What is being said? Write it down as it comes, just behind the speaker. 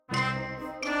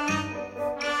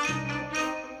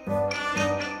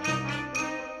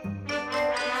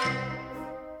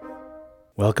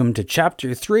Welcome to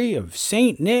Chapter 3 of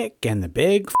Saint Nick and the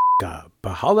Big F***Up,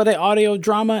 a holiday audio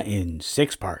drama in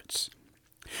 6 parts.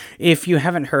 If you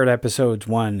haven't heard episodes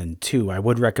 1 and 2, I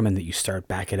would recommend that you start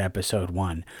back at episode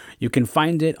 1. You can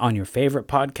find it on your favorite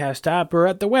podcast app or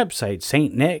at the website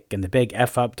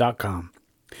saintnickandthebigfup.com.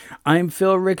 I'm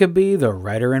Phil Rickaby, the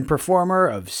writer and performer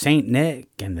of Saint Nick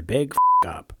and the Big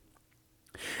F***Up.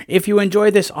 If you enjoy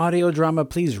this audio drama,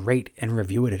 please rate and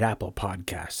review it at Apple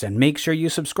Podcasts, and make sure you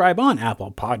subscribe on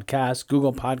Apple Podcasts,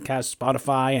 Google Podcasts,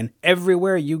 Spotify, and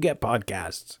everywhere you get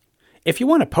podcasts. If you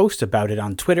want to post about it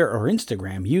on Twitter or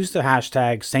Instagram, use the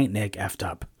hashtag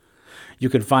SaintNickF'd. You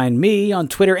can find me on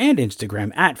Twitter and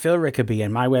Instagram at Phil Rickaby,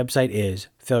 and my website is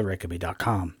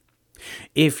philrickaby.com.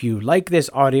 If you like this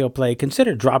audio play,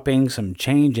 consider dropping some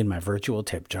change in my virtual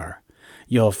tip jar.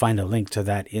 You'll find a link to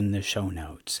that in the show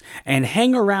notes. And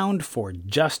hang around for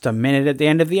just a minute at the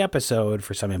end of the episode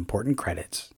for some important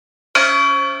credits.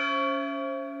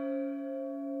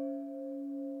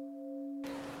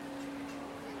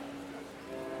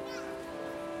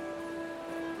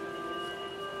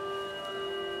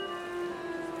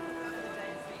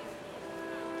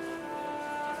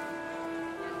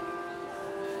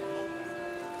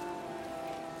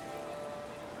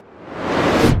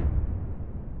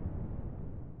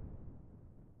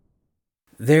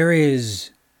 There is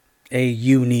a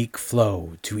unique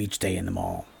flow to each day in the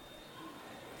mall.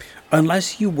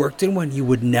 Unless you worked in one, you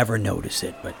would never notice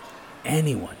it, but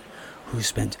anyone who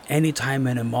spent any time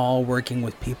in a mall working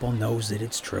with people knows that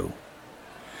it's true.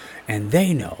 And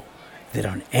they know that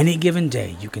on any given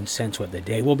day, you can sense what the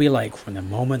day will be like from the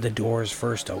moment the doors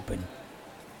first open.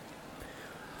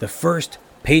 The first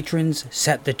patrons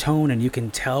set the tone, and you can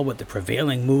tell what the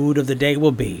prevailing mood of the day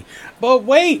will be. But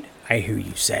wait! I hear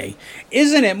you say,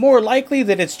 isn't it more likely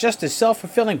that it's just a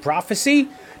self-fulfilling prophecy?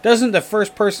 Doesn't the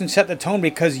first person set the tone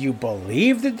because you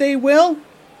believe that they will?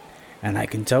 And I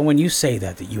can tell when you say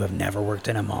that you have never worked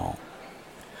in a mall.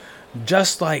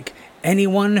 Just like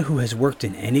anyone who has worked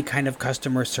in any kind of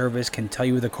customer service can tell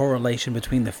you the correlation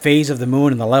between the phase of the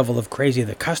moon and the level of crazy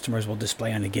the customers will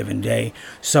display on a given day,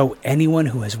 so anyone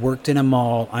who has worked in a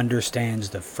mall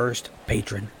understands the first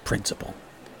patron principle.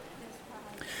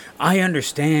 I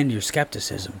understand your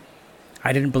skepticism.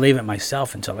 I didn't believe it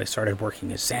myself until I started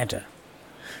working as Santa.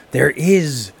 There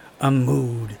is a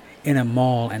mood in a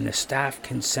mall, and the staff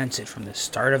can sense it from the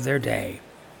start of their day.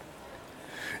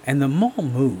 And the mall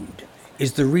mood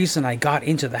is the reason I got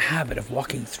into the habit of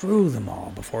walking through the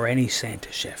mall before any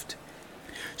Santa shift,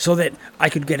 so that I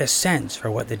could get a sense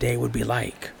for what the day would be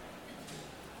like.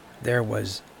 There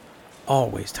was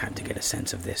always time to get a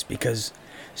sense of this, because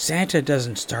Santa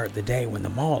doesn't start the day when the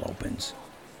mall opens.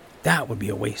 That would be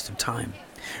a waste of time,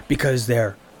 because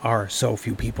there are so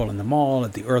few people in the mall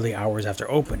at the early hours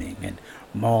after opening, and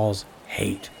malls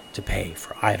hate to pay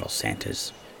for idle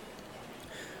Santas.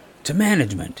 To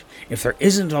management, if there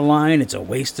isn't a line, it's a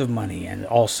waste of money, and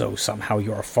also somehow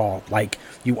your fault, like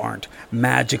you aren't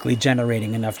magically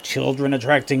generating enough children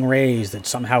attracting rays that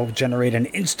somehow generate an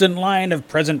instant line of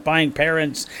present-buying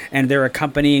parents and their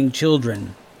accompanying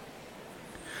children.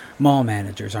 Mall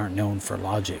managers aren't known for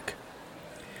logic.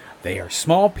 They are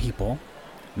small people,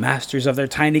 masters of their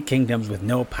tiny kingdoms with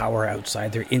no power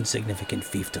outside their insignificant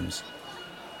fiefdoms.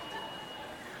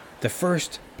 The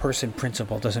first-person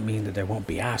principle doesn't mean that there won't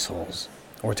be assholes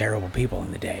or terrible people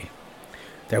in the day.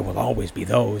 There will always be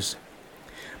those.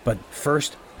 But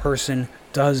first person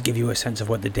does give you a sense of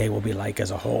what the day will be like as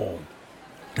a whole.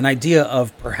 An idea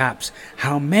of perhaps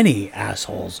how many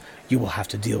assholes you will have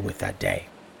to deal with that day.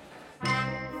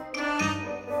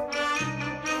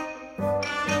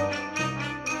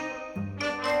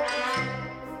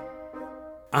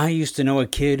 I used to know a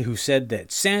kid who said that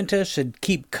Santa should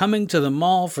keep coming to the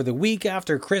mall for the week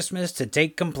after Christmas to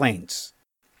take complaints.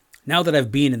 Now that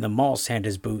I've been in the mall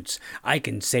Santa's boots, I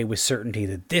can say with certainty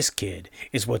that this kid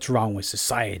is what's wrong with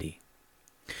society.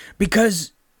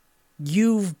 Because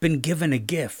you've been given a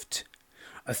gift,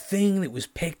 a thing that was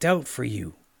picked out for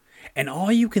you, and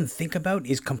all you can think about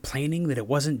is complaining that it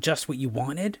wasn't just what you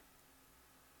wanted?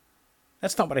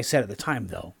 That's not what I said at the time,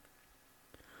 though.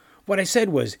 What I said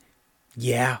was,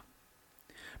 yeah.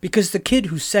 Because the kid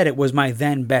who said it was my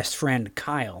then best friend,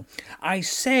 Kyle. I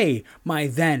say my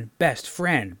then best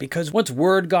friend because once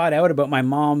word got out about my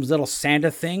mom's little Santa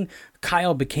thing,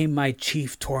 Kyle became my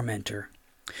chief tormentor.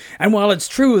 And while it's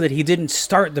true that he didn't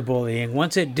start the bullying,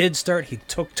 once it did start, he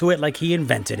took to it like he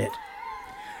invented it.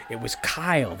 It was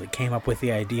Kyle that came up with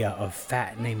the idea of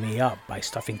fattening me up by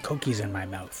stuffing cookies in my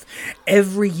mouth.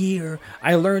 Every year,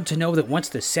 I learned to know that once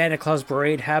the Santa Claus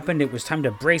parade happened, it was time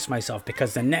to brace myself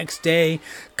because the next day,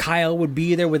 Kyle would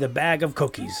be there with a bag of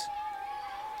cookies.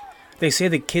 They say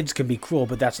that kids can be cruel,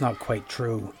 but that's not quite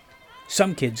true.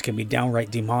 Some kids can be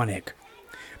downright demonic.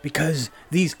 Because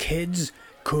these kids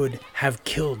could have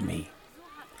killed me.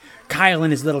 Kyle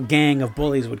and his little gang of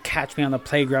bullies would catch me on the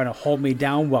playground and hold me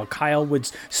down while Kyle would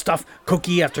stuff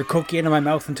cookie after cookie into my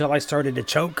mouth until I started to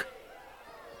choke.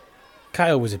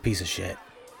 Kyle was a piece of shit.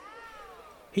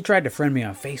 He tried to friend me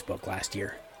on Facebook last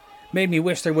year. Made me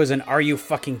wish there was an "Are you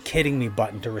fucking kidding me"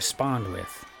 button to respond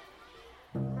with.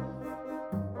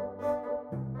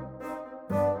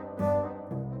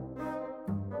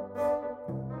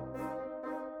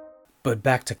 But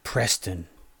back to Preston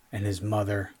and his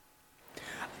mother.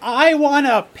 I want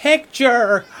a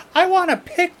picture! I want a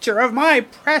picture of my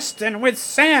Preston with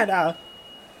Santa!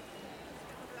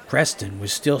 Preston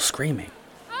was still screaming.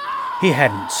 He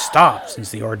hadn't stopped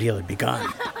since the ordeal had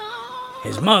begun.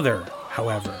 His mother,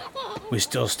 however, was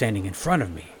still standing in front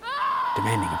of me,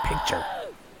 demanding a picture.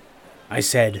 I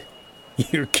said,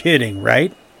 "You're kidding,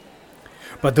 right?"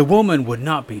 But the woman would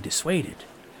not be dissuaded.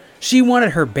 She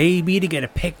wanted her baby to get a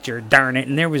picture, darn it,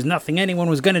 and there was nothing anyone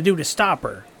was going to do to stop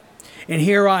her. And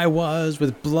here I was,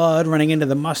 with blood running into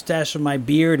the mustache of my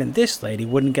beard, and this lady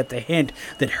wouldn't get the hint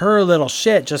that her little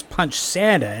shit just punched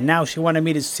Santa, and now she wanted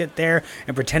me to sit there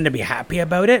and pretend to be happy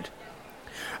about it?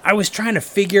 I was trying to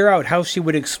figure out how she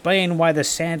would explain why the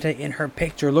Santa in her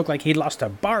picture looked like he'd lost a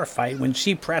bar fight when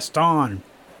she pressed on.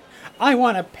 I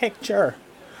want a picture.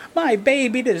 My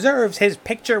baby deserves his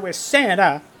picture with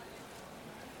Santa.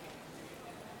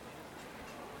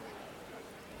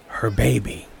 Her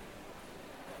baby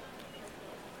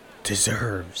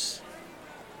deserves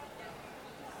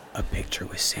a picture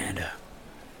with Santa.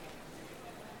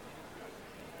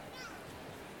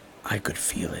 I could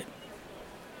feel it.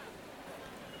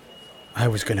 I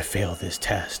was going to fail this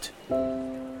test.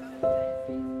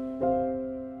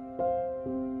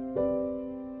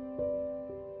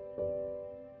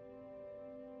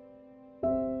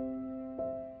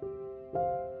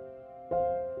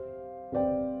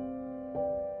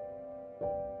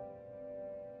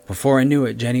 Before I knew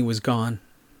it, Jenny was gone.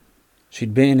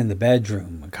 She'd been in the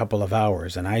bedroom a couple of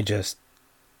hours, and I just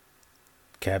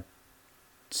kept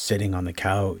sitting on the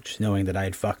couch, knowing that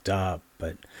I'd fucked up,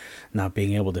 but not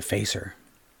being able to face her.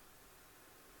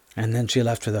 And then she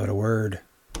left without a word.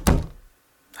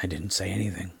 I didn't say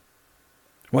anything.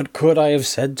 What could I have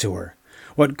said to her?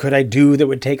 What could I do that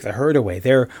would take the hurt away?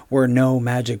 There were no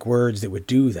magic words that would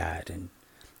do that, and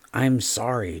 "I'm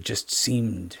sorry" just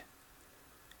seemed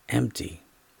empty.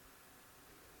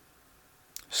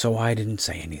 So I didn't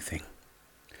say anything.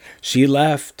 She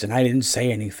left, and I didn't say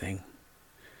anything.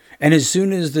 And as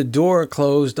soon as the door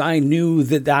closed, I knew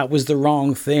that that was the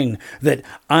wrong thing, that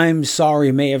 "I'm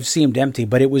sorry" may have seemed empty,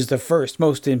 but it was the first,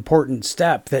 most important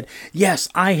step, that yes,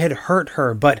 I had hurt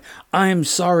her, but "I'm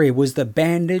sorry" was the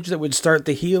bandage that would start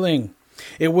the healing.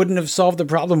 It wouldn't have solved the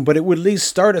problem, but it would at least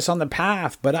start us on the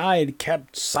path, but I had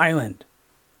kept silent.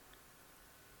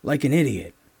 Like an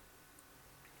idiot.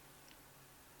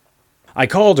 I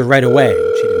called her right away,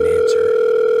 and she didn't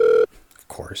answer. Of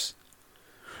course.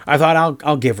 I thought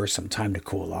I'll give her some time to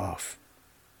cool off.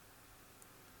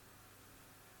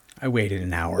 I waited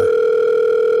an hour.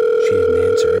 She didn't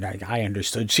answer, and I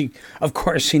understood. Of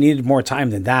course, she needed more time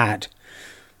than that.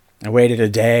 I waited a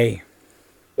day.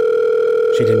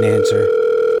 She didn't answer.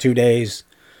 2 days.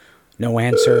 No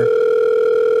answer.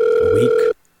 A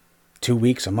week. 2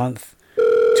 weeks, a month.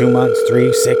 2 months,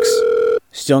 3, 6.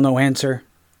 Still no answer.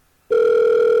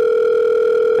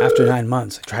 After 9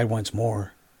 months, I tried once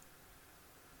more.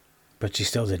 But she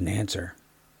still didn't answer.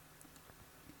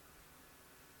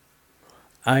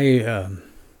 I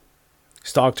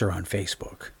stalked her on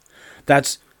Facebook.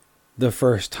 That's the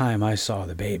first time I saw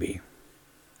the baby.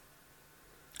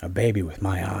 A baby with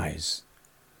my eyes.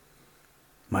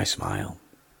 My smile.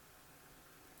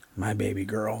 My baby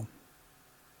girl.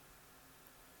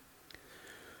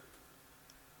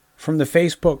 From the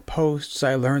Facebook posts,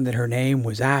 I learned that her name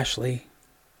was Ashley.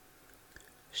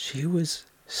 She was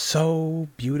so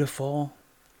beautiful.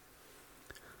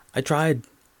 I tried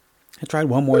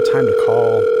one more time to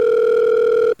call,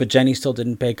 but Jenny still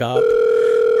didn't pick up.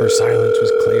 Her silence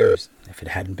was clear as if it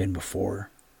hadn't been before.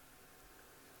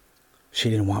 She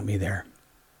didn't want me there.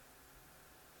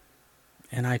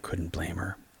 And I couldn't blame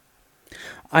her.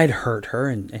 I'd hurt her,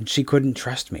 and she couldn't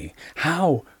trust me.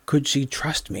 How could she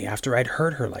trust me after I'd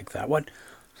hurt her like that? What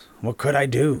could I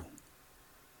do?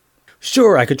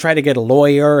 Sure, I could try to get a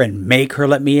lawyer and make her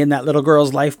let me in that little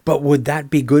girl's life, but would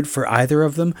that be good for either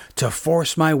of them, to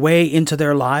force my way into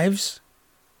their lives?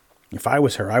 If I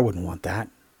was her, I wouldn't want that.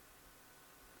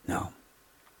 No.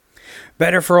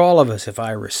 Better for all of us if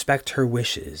I respect her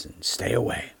wishes and stay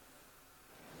away.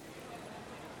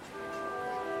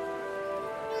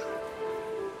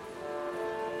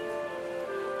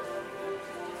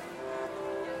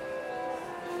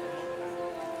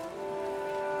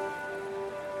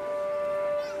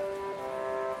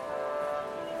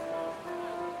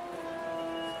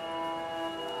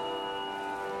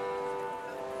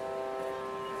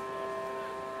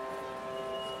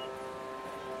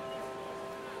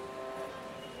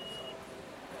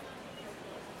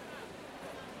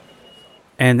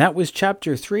 And that was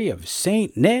Chapter 3 of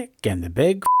Saint Nick and the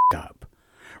Big Up.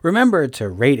 Remember to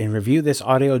rate and review this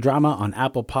audio drama on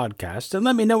Apple Podcasts and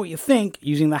let me know what you think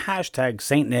using the hashtag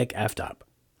SaintNickF'd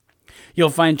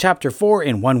You'll find Chapter 4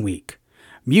 in 1 week.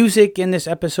 Music in this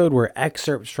episode were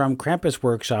excerpts from Krampus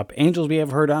Workshop, Angels We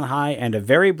Have Heard on High, and a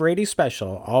Very Brady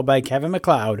Special, all by Kevin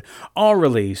MacLeod, all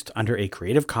released under a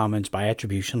Creative Commons by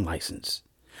Attribution license.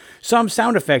 Some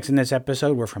sound effects in this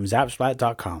episode were from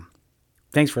Zapsplat.com.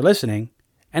 Thanks for listening,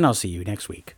 and I'll see you next week.